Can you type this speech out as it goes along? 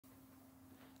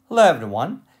Hello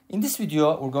everyone. In this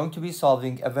video, we're going to be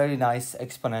solving a very nice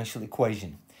exponential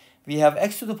equation. We have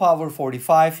x to the power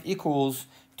 45 equals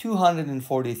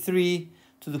 243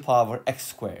 to the power x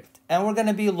squared. And we're going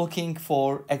to be looking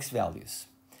for x values.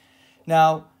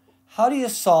 Now, how do you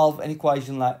solve an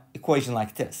equation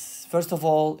like this? First of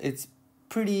all, it's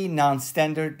pretty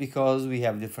non-standard because we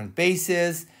have different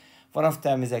bases. One of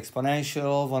them is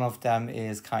exponential, one of them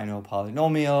is kind of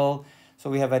polynomial. So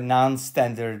we have a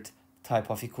non-standard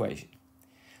type of equation.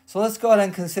 So let's go ahead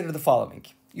and consider the following.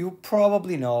 You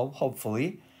probably know,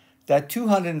 hopefully, that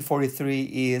 243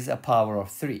 is a power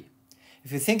of 3.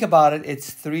 If you think about it,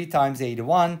 it's 3 times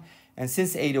 81, and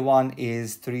since 81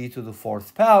 is 3 to the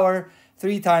 4th power,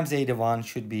 3 times 81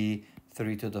 should be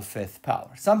 3 to the 5th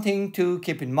power. Something to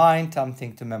keep in mind,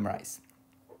 something to memorize.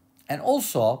 And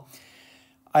also,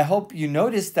 I hope you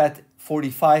noticed that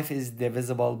 45 is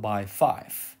divisible by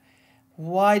 5.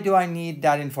 Why do I need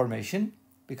that information?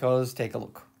 Because take a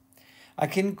look. I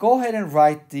can go ahead and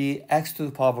write the x to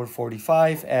the power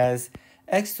 45 as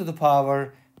x to the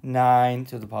power 9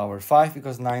 to the power 5,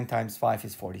 because 9 times 5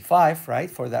 is 45,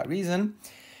 right? For that reason.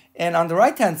 And on the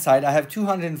right-hand side, I have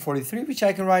 243, which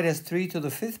I can write as 3 to the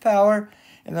 5th power.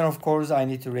 And then, of course, I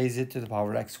need to raise it to the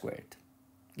power x squared.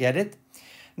 Get it?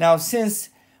 Now, since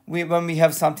when we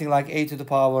have something like a to the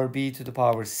power b to the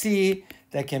power c,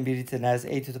 that can be written as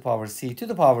a to the power c to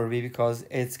the power b because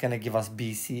it's going to give us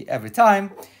bc every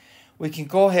time. We can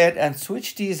go ahead and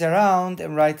switch these around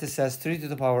and write this as 3 to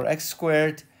the power x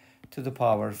squared to the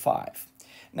power 5.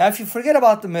 Now, if you forget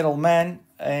about the middleman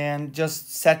and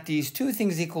just set these two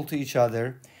things equal to each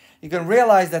other, you can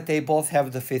realize that they both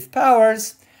have the 5th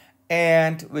powers,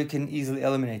 and we can easily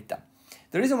eliminate them.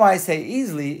 The reason why I say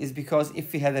easily is because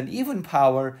if we had an even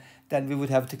power, then we would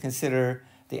have to consider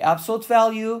the absolute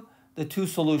value, the two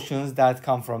solutions that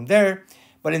come from there.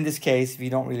 But in this case, we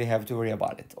don't really have to worry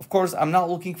about it. Of course, I'm not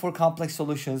looking for complex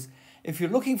solutions. If you're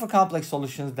looking for complex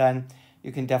solutions, then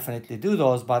you can definitely do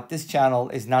those. But this channel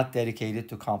is not dedicated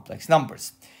to complex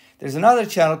numbers. There's another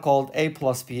channel called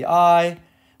aplusbi,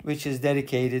 which is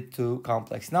dedicated to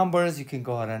complex numbers. You can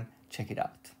go ahead and check it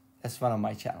out. That's one of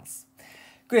my channels.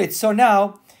 Great. So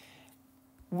now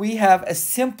we have a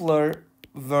simpler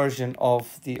version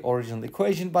of the original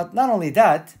equation. But not only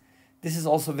that, this is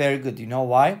also very good. You know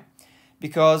why?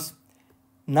 Because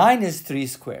 9 is 3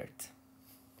 squared.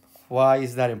 Why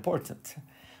is that important?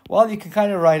 Well, you can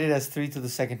kind of write it as 3 to the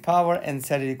 2nd power and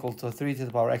set it equal to 3 to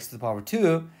the power x to the power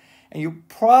 2. And you're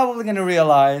probably going to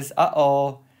realize,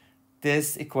 uh-oh,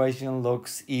 this equation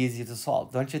looks easy to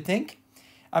solve, don't you think?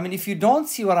 I mean, if you don't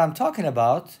see what I'm talking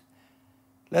about,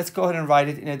 let's go ahead and write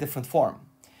it in a different form.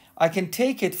 I can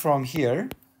take it from here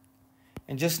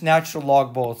and just natural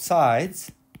log both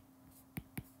sides.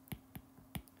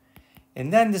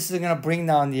 And then this is going to bring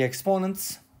down the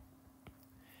exponents.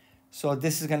 So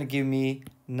this is going to give me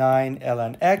 9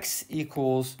 ln x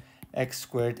equals x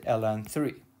squared ln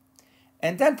 3.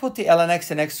 And then put the ln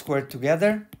x and x squared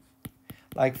together,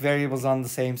 like variables on the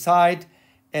same side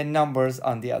and numbers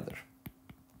on the other.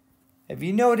 Have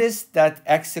you noticed that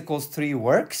x equals 3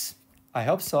 works? I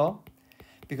hope so,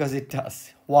 because it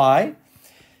does. Why?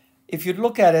 If you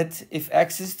look at it, if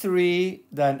x is 3,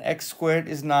 then x squared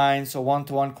is 9, so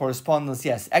 1-to-1 correspondence.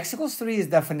 Yes, x equals 3 is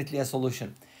definitely a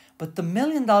solution. But the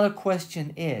million-dollar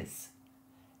question is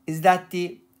that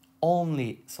the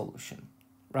only solution,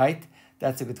 right?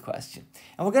 That's a good question.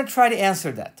 And we're going to try to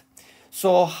answer that.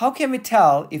 So how can we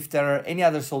tell if there are any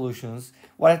other solutions?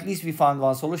 Well, at least we found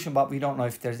one solution, but we don't know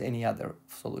if there's any other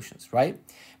solutions, right?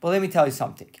 But let me tell you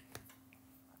something.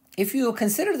 If you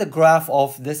consider the graph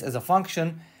of this as a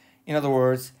function, in other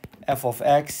words, f of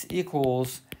x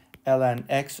equals ln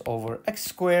x over x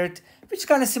squared, which is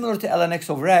kind of similar to ln x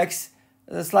over x,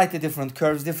 slightly different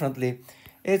curves differently.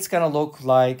 It's going to look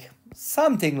like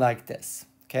something like this,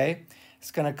 okay?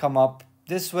 It's going to come up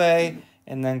this way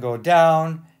and then go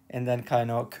down and then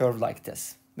kind of curve like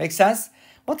this. Make sense?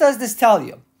 What does this tell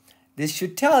you? This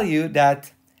should tell you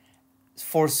that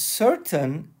for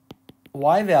certain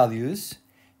y values,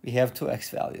 we have 2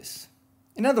 x values.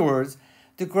 In other words,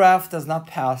 the graph does not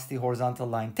pass the horizontal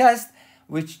line test,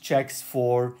 which checks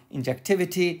for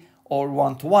injectivity or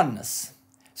one-to-oneness.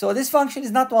 So this function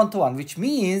is not one-to-one, which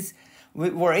means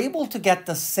we're able to get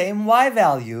the same y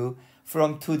value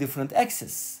from 2 different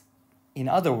x's. In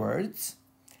other words,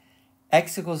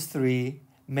 x equals 3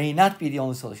 may not be the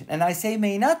only solution. And I say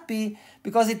may not be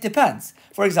because it depends.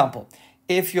 For example,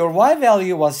 if your y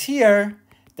value was here,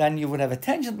 then you would have a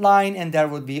tangent line and there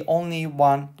would be only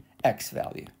one x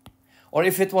value. Or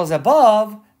if it was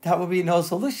above, that would be no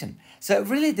solution. So it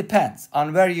really depends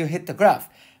on where you hit the graph.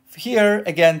 Here,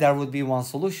 again, there would be one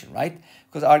solution, right?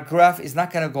 Because our graph is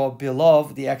not going to go below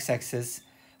the x-axis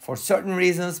for certain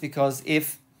reasons, because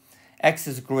if x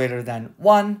is greater than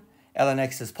 1, ln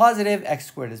x is positive, x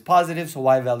squared is positive, so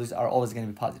y values are always going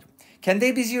to be positive. Can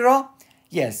they be 0?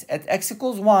 Yes, at x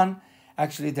equals 1,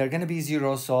 actually they're going to be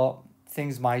 0, so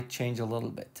things might change a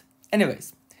little bit.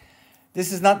 Anyways,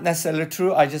 this is not necessarily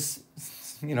true. I just,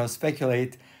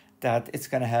 speculate that it's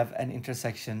going to have an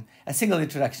intersection, a single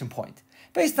intersection point,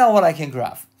 based on what I can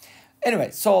graph. Anyway,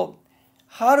 so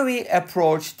how do we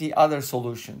approach the other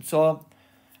solution? So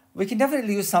we can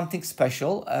definitely use something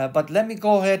special, but let me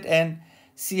go ahead and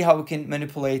see how we can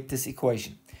manipulate this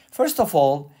equation. First of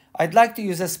all, I'd like to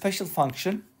use a special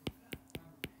function.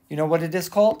 You know what it is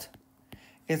called?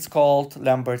 It's called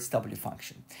Lambert's W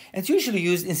function. It's usually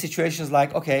used in situations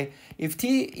like, okay, if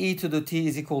t e to the t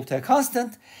is equal to a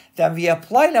constant, then we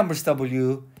apply Lambert's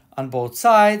W on both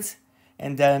sides,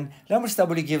 and then Lambert's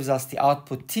W gives us the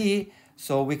output t,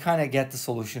 so we kind of get the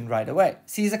solution right away.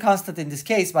 C is a constant in this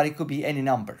case, but it could be any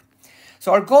number.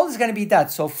 So our goal is going to be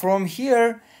that. So from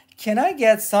here, can I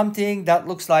get something that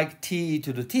looks like t e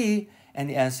to the t? And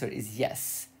the answer is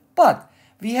yes. But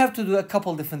we have to do a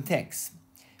couple different things.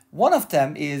 One of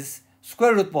them is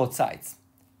square root both sides.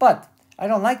 But I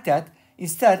don't like that.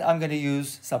 Instead, I'm going to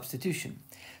use substitution.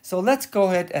 So let's go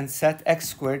ahead and set x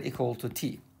squared equal to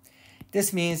t.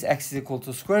 This means x is equal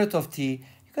to square root of t.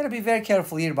 You've got to be very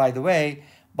careful here, by the way.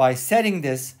 By setting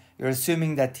this, you're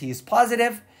assuming that t is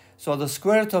positive. So the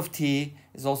square root of t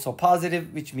is also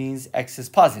positive, which means x is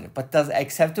positive. But does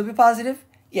x have to be positive?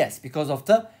 Yes, because of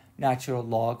the natural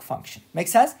log function. Make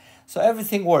sense? So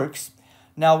everything works.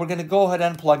 Now we're going to go ahead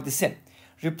and plug this in.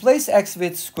 Replace x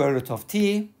with square root of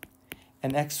t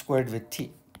and x squared with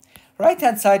t.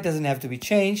 Right-hand side doesn't have to be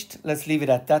changed. Let's leave it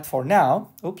at that for now.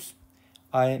 Oops.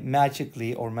 I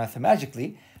magically or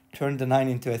mathematically turned the 9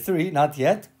 into a 3. Not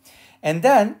yet. And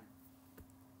then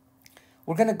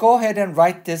we're going to go ahead and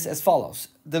write this as follows.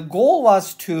 The goal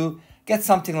was to get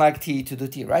something like t to the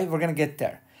t, right? We're going to get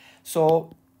there.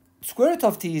 So square root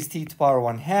of t is t to the power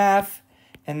 1/2.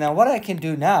 And now what I can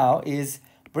do now is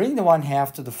bring the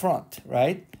 1/2 to the front,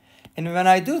 right? And when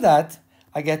I do that,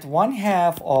 I get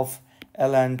 1/2 of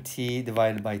ln t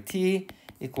divided by t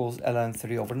equals ln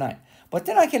 3 over 9. But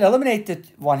then I can eliminate the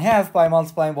 1/2 by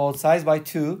multiplying both sides by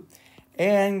 2.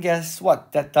 And guess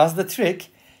what? That does the trick.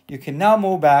 You can now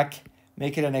move back,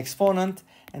 make it an exponent,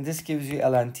 and this gives you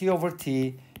ln t over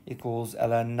t equals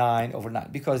ln 9 over 9.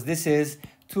 Because this is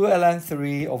 2 ln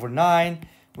 3 over 9,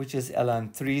 which is ln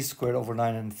 3 squared over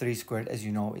 9, and 3 squared, as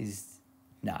you know, is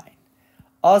 9.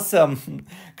 Awesome.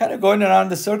 Kind of going around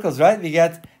the circles, right? We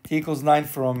get t equals 9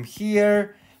 from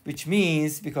here, which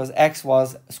means because x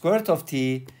was square root of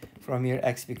t, from here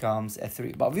x becomes a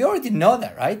 3. But we already know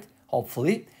that, right?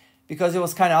 Hopefully, because it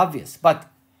was kind of obvious. But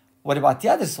what about the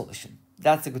other solution?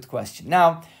 That's a good question.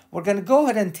 Now, we're going to go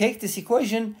ahead and take this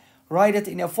equation, write it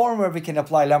in a form where we can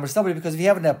apply Lambert's W, because we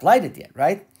haven't applied it yet,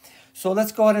 right? So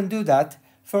let's go ahead and do that.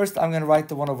 First, I'm going to write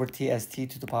the 1 over t as t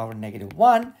to the power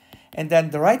 -1. And then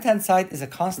the right-hand side is a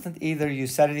constant. Either you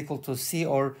set it equal to c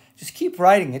or just keep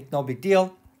writing it. No big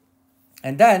deal.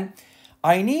 And then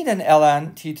I need an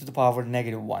ln t to the power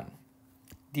 -1.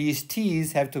 These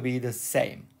t's have to be the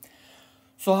same.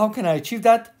 So how can I achieve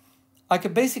that? I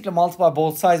can basically multiply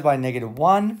both sides by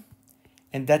 -1.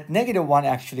 And that -1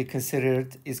 actually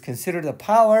is considered a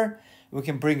power. We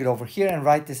can bring it over here and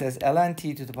write this as ln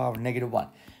t to the power -1.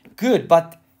 Good,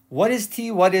 but what is t?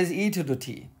 What is e to the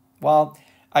t? Well,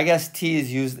 I guess t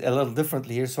is used a little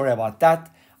differently here. Sorry about that.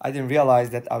 I didn't realize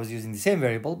that I was using the same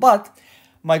variable. But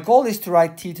my goal is to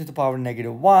write t to the power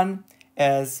 -1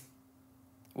 as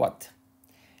what?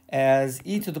 As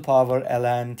e to the power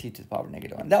ln t to the power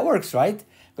 -1. That works, right?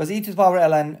 Because e to the power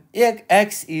ln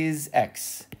x is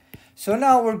x. So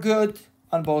now we're good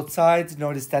on both sides.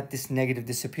 Notice that this negative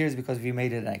disappears because we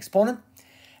made it an exponent.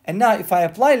 And now if I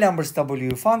apply Lambert's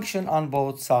W function on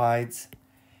both sides,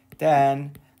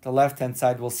 then the left-hand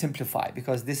side will simplify,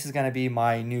 because this is going to be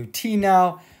my new t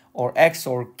now, or x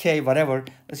or k, whatever.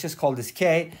 Let's just call this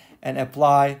k, and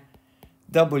apply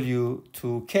W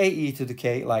to k e to the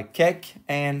k, like kek,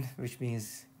 and which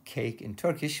means cake in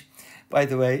Turkish. By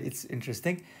the way, it's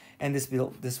interesting. And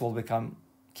this will become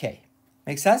k.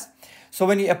 Make sense? So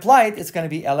when you apply it, it's going to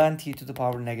be ln t to the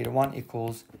power -1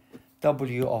 equals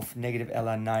w of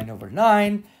 -ln 9 over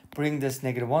 9. Bring this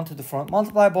 -1 to the front.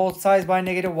 Multiply both sides by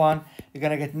 -1. You're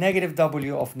going to get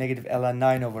 -w of -ln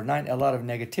 9 over 9. A lot of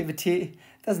negativity.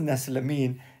 Doesn't necessarily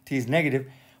mean t is negative.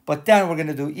 But then we're going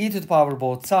to do e to the power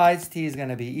both sides. T is going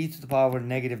to be e to the power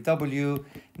 -w,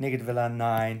 -ln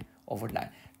 9 over 9.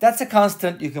 That's a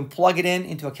constant. You can plug it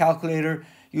into a calculator.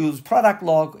 use product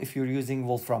log if you're using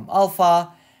Wolfram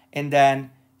Alpha, and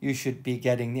then you should be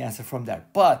getting the answer from there.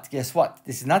 But guess what?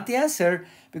 This is not the answer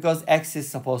because x is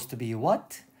supposed to be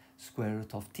what? Square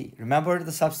root of t. Remember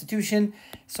the substitution?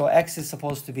 So x is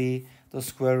supposed to be the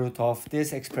square root of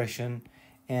this expression.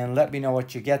 And let me know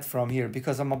what you get from here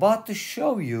because I'm about to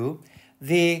show you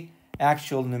the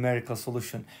actual numerical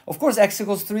solution. Of course, x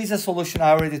equals 3 is a solution.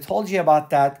 I already told you about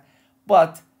that.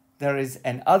 But there is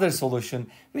another solution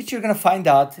which you're going to find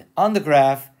out on the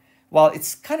graph. Well,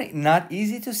 it's kind of not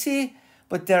easy to see,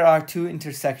 but there are two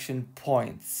intersection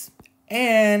points.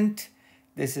 And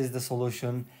this is the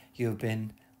solution you've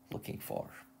been looking for.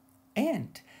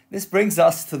 And this brings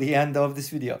us to the end of this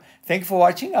video. Thank you for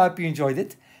watching. I hope you enjoyed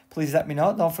it. Please let me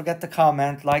know. Don't forget to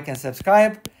comment, like, and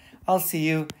subscribe. I'll see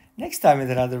you next time in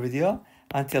another video.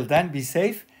 Until then, be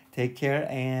safe, take care,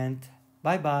 and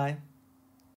bye-bye.